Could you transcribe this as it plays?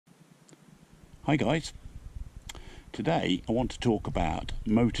Hi guys, today I want to talk about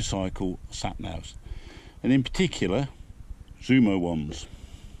motorcycle sat-navs, and in particular Zumo ones.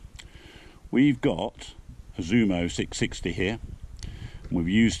 We've got a Zumo 660 here, and we've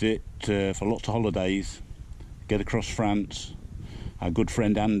used it for lots of holidays, get across France. Our good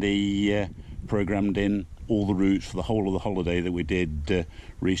friend Andy programmed in all the routes for the whole of the holiday that we did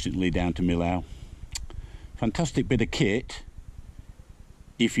recently down to Millau. Fantastic bit of kit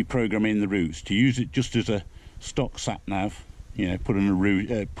if you program in the routes. To use it just as a stock sat nav, you know, put in a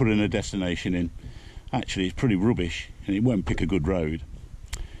route, put in a destination in, actually it's pretty rubbish and it won't pick a good road.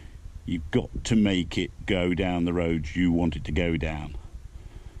 You've got to make it go down the roads you want it to go down,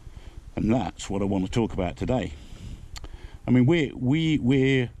 and that's what I want to talk about today. I mean,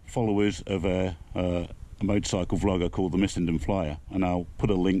 we're followers of a motorcycle vlogger called the Missenden Flyer, and I'll put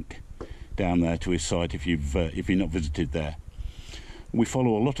a link down there to his site if you're not visited there. We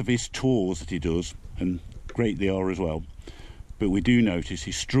follow a lot of his tours that he does, and great they are as well, but we do notice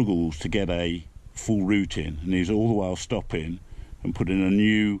he struggles to get a full route in, and he's all the while stopping and putting a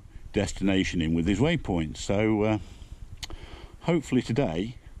new destination in with his waypoints. So hopefully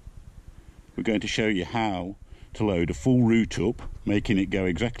today we're going to show you how to load a full route up, making it go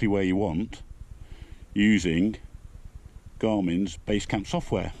exactly where you want, using Garmin's Basecamp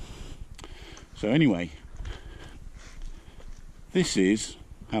software. So anyway, this is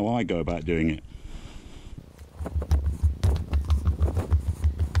how I go about doing it.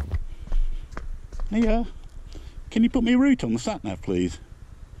 Hey, can you put me a route on the sat-nav, please?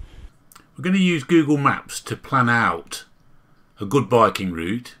 We're going to use Google Maps to plan out a good biking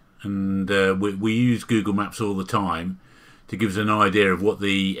route, and we use Google Maps all the time to give us an idea of what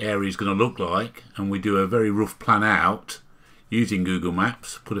the area is going to look like, and we do a very rough plan out using Google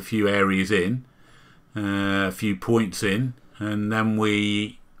Maps, put a few areas in, a few points in, and then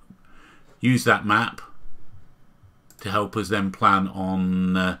we use that map to help us then plan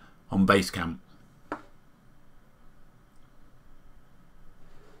on Basecamp.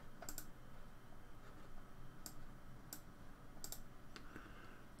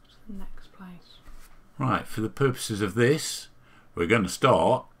 The next place. Right, for the purposes of this, we're going to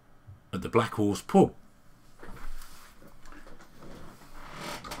start at the Black Horse pub.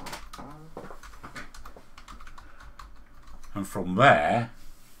 And from there,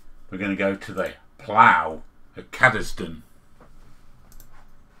 we're going to go to the Plough at Caddisden.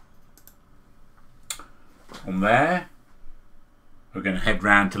 From there, we're going to head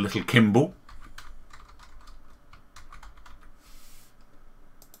round to Little Kimble.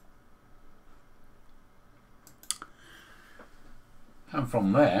 And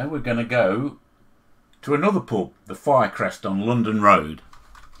from there, we're going to go to another pub, the Firecrest on London Road.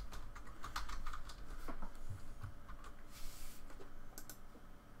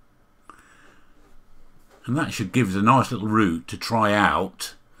 And that should give us a nice little route to try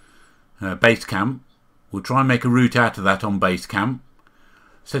out Basecamp. We'll try and make a route out of that on Basecamp,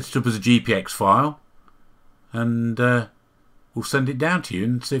 set it up as a GPX file, and we'll send it down to you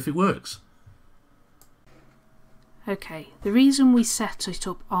and see if it works. Okay, the reason we set it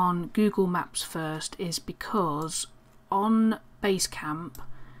up on Google Maps first is because on Basecamp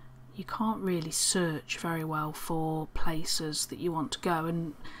you can't really search very well for places that you want to go,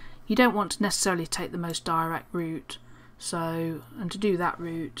 and you don't want to necessarily take the most direct route. So, and to do that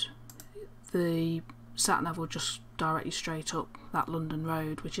route, the sat-nav will just direct you straight up that London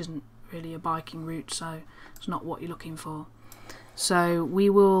Road, which isn't really a biking route, so it's not what you're looking for. So we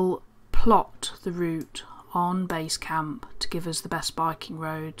will plot the route on Basecamp to give us the best biking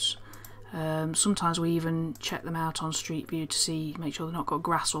roads. Sometimes we even check them out on Street View to see, make sure they've not got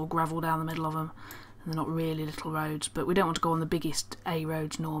grass or gravel down the middle of them, and they're not really little roads, but we don't want to go on the biggest A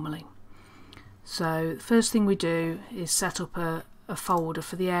roads normally. So the first thing we do is set up a folder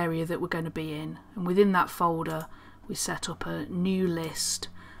for the area that we're going to be in, and within that folder we set up a new list.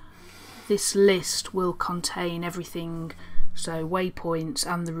 This list will contain everything, so waypoints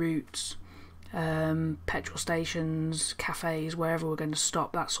and the routes, petrol stations, cafes, wherever we're going to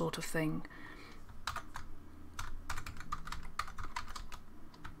stop, that sort of thing.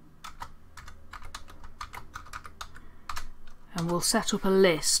 And we'll set up a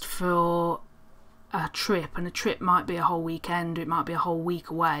list for a trip, and a trip might be a whole weekend, it might be a whole week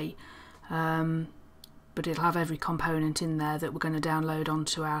away, but it'll have every component in there that we're going to download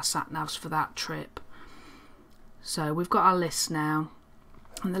onto our sat-navs for that trip. So we've got our list now,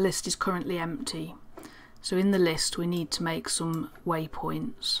 and the list is currently empty. So in the list we need to make some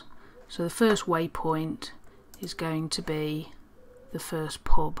waypoints. So the first waypoint is going to be the first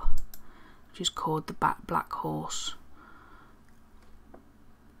pub, which is called the Black Horse.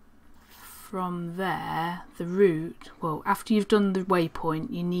 from there, the route, well, after you've done the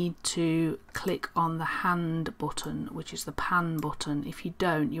waypoint, you need to click on the hand button, which is the pan button. If you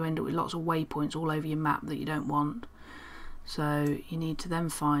don't, you end up with lots of waypoints all over your map that you don't want. So you need to then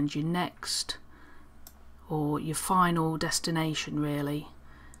find your next, or your final destination really,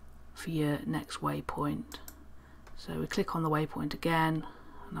 for your next waypoint. So we click on the waypoint again,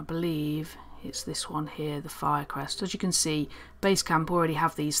 and I believe it's this one here, the Firecrest. As you can see, Basecamp already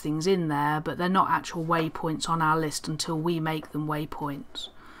have these things in there, but they're not actual waypoints on our list until we make them waypoints.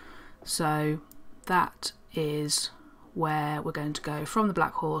 So that is where we're going to go, from the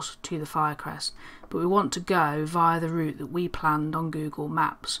Black Horse to the Firecrest. But we want to go via the route that we planned on Google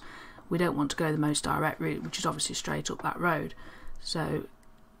Maps. We don't want to go the most direct route, which is obviously straight up that road. So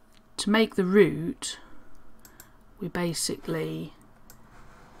to make the route, we basically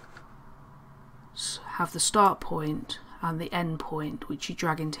have the start point and the end point, which you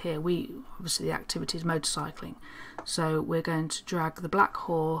drag into here. Obviously the activity is motorcycling, so we're going to drag the Black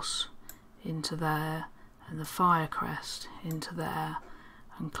Horse into there and the Firecrest into there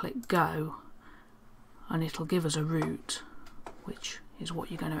and click go, and it'll give us a route, which is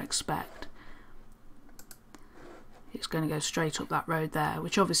what you're going to expect. It's going to go straight up that road there,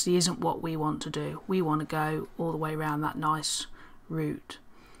 which obviously isn't what we want to do. We want to go all the way around that nice route.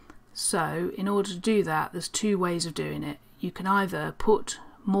 So in order to do that, there's two ways of doing it. You can either put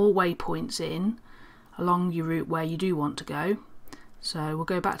more waypoints in along your route where you do want to go. So we'll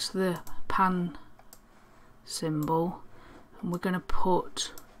go back to the pan symbol, and we're going to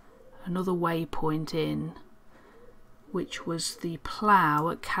put another waypoint in, which was the plough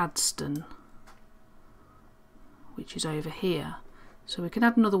at Cadston, which is over here. So we can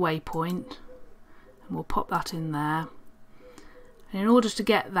add another waypoint, and we'll pop that in there. And in order to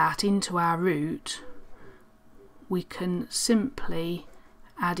get that into our route, we can simply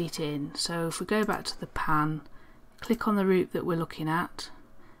add it in. So if we go back to the pan, click on the route that we're looking at,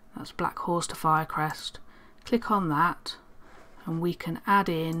 that's Black Horse to Firecrest, click on that, and we can add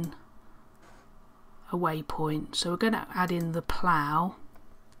in a waypoint. So we're going to add in the plough,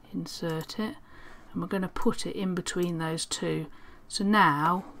 insert it, and we're going to put it in between those two. So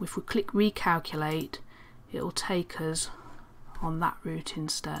now if we click recalculate, it'll take us on that route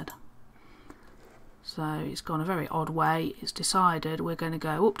instead. So it's gone a very odd way. It's decided we're going to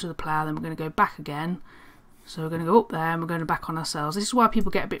go up to the plough, then we're going to go back again. So we're going to go up there and we're going to back on ourselves. This is why people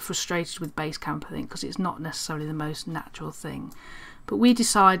get a bit frustrated with Basecamp, I think, because it's not necessarily the most natural thing. But we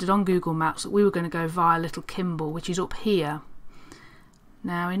decided on Google Maps that we were going to go via Little Kimble, which is up here.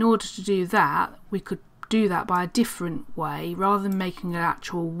 Now in order to do that, we could do that by a different way. Rather than making an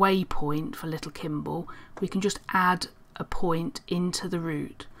actual waypoint for Little Kimble, we can just add a point into the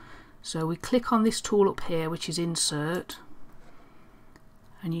route. So we click on this tool up here, which is insert,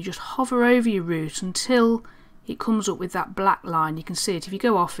 and you just hover over your route until it comes up with that black line. You can see it. If you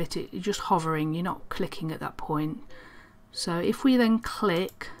go off it, you're just hovering, you're not clicking at that point. So if we then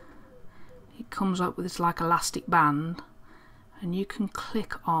click, it comes up with this like elastic band, and you can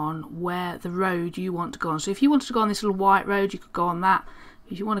click on where the road you want to go on. So if you wanted to go on this little white road, you could go on that.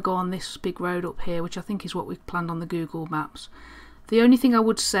 If you want to go on this big road up here, which I think is what we've planned on the Google Maps. The only thing I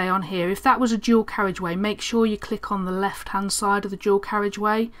would say on here, if that was a dual carriageway, make sure you click on the left hand side of the dual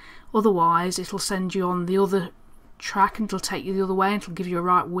carriageway. Otherwise it'll send you on the other track and it'll take you the other way and it'll give you a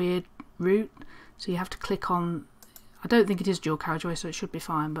right weird route. So you have to click on, I don't think it is dual carriageway, so it should be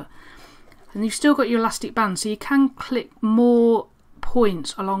fine. And you've still got your elastic band, so you can click more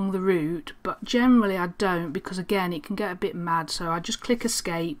points along the route, but generally I don't, because again it can get a bit mad. So I just click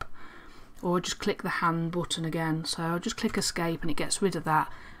escape, or just click the hand button again. So I'll just click escape and it gets rid of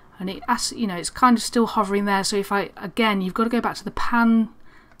that, and it asks, you know, it's kind of still hovering there. So if again you've got to go back to the pan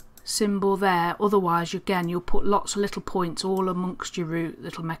symbol there, otherwise again you'll put lots of little points all amongst your route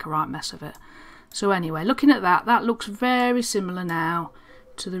that'll make a right mess of it. So anyway, looking at that looks very similar now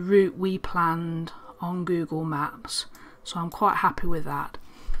to the route we planned on Google Maps. So I'm quite happy with that.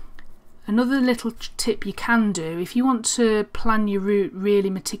 Another little tip you can do, if you want to plan your route really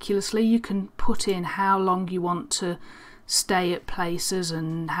meticulously, you can put in how long you want to stay at places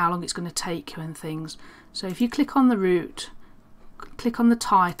and how long it's going to take you and things. So if you click on the route, click on the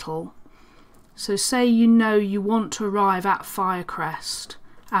title. So say you know you want to arrive at Firecrest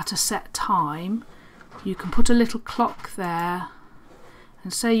at a set time, you can put a little clock there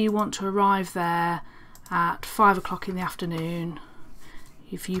and say you want to arrive there at 5 o'clock in the afternoon.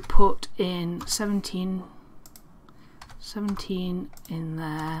 If you put in 17 in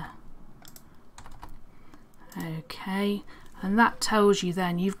there, okay, and that tells you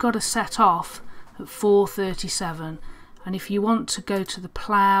then you've got to set off at 4:37, And if you want to go to the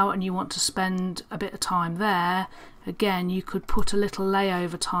plough and you want to spend a bit of time there, again you could put a little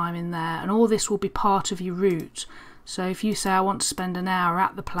layover time in there, and all this will be part of your route. So if you say I want to spend an hour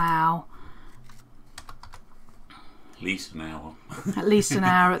at the plough, at least an hour. At least an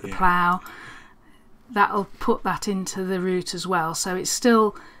hour at the Yeah. plough, that'll put that into the route as well. So it's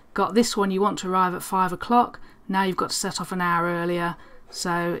still got this one, you want to arrive at 5 o'clock, now you've got to set off an hour earlier.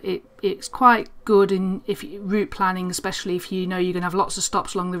 So it's quite good in route planning, especially if you know you're going to have lots of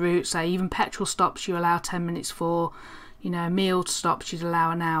stops along the route. Say even petrol stops you allow 10 minutes for, you know, meal stops you'd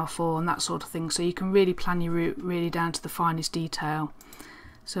allow an hour for, and that sort of thing. So you can really plan your route really down to the finest detail.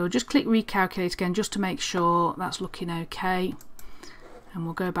 So we'll just click recalculate again just to make sure that's looking okay, and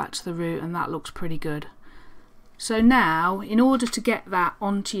we'll go back to the route, and that looks pretty good. So now, in order to get that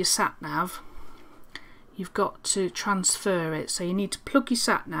onto your sat nav, you've got to transfer it. So you need to plug your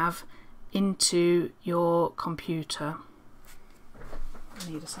sat nav into your computer. I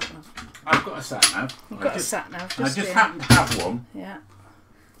need a sat nav. I've got a sat nav. You've got a sat nav. I just happen to have one. Yeah.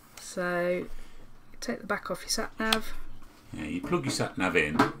 So you take the back off your sat nav. Yeah, you plug your sat nav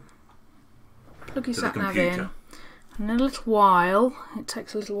in. Plug your to sat the nav computer. in, and in a little while, it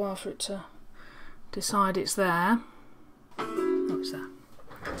takes a little while for it to decide it's there. Oh, it's there.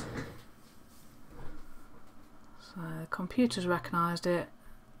 So the computer's recognised it.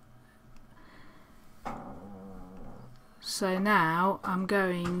 So now I'm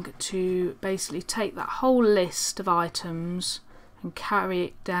going to basically take that whole list of items and carry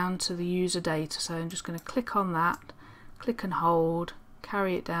it down to the user data. So I'm just going to click on that, click and hold,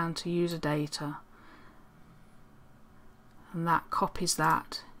 carry it down to user data, and that copies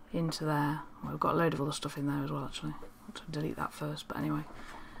that into there. Well, we've got a load of other stuff in there as well actually. I'll have to delete that first, but anyway.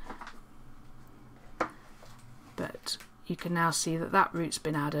 But you can now see that that route's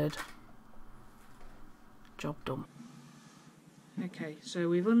been added. Job done. Okay, so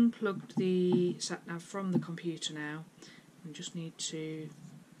we've unplugged the sat-nav from the computer now. We just need to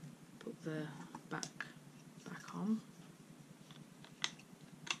put the back on.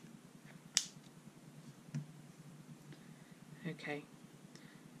 Okay,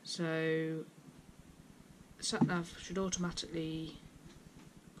 so the sat-nav should automatically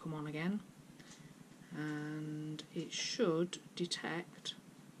come on again, and it should detect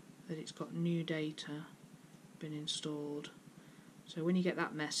that it's got new data been installed. So when you get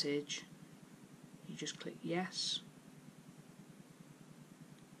that message, you just click yes,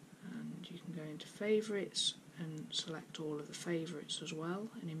 and you can go into favourites and select all of the favourites as well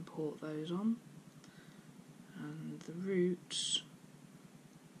and import those on. And the routes,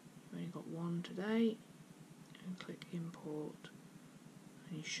 we've only got one today, and click import,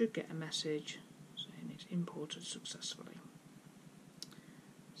 and you should get a message saying it's imported successfully.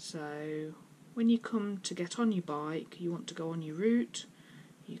 So when you come to get on your bike, you want to go on your route,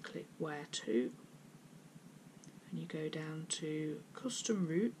 you click where to, and you go down to custom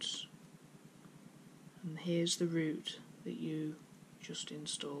routes, and here's the route that you just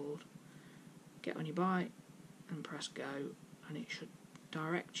installed. Get on your bike and press go, and it should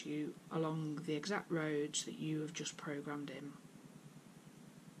direct you along the exact roads that you have just programmed in.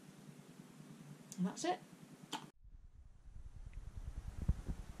 And that's it.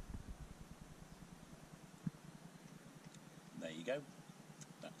 There you go.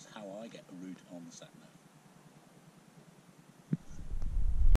 That's how I get a route on the sat nav.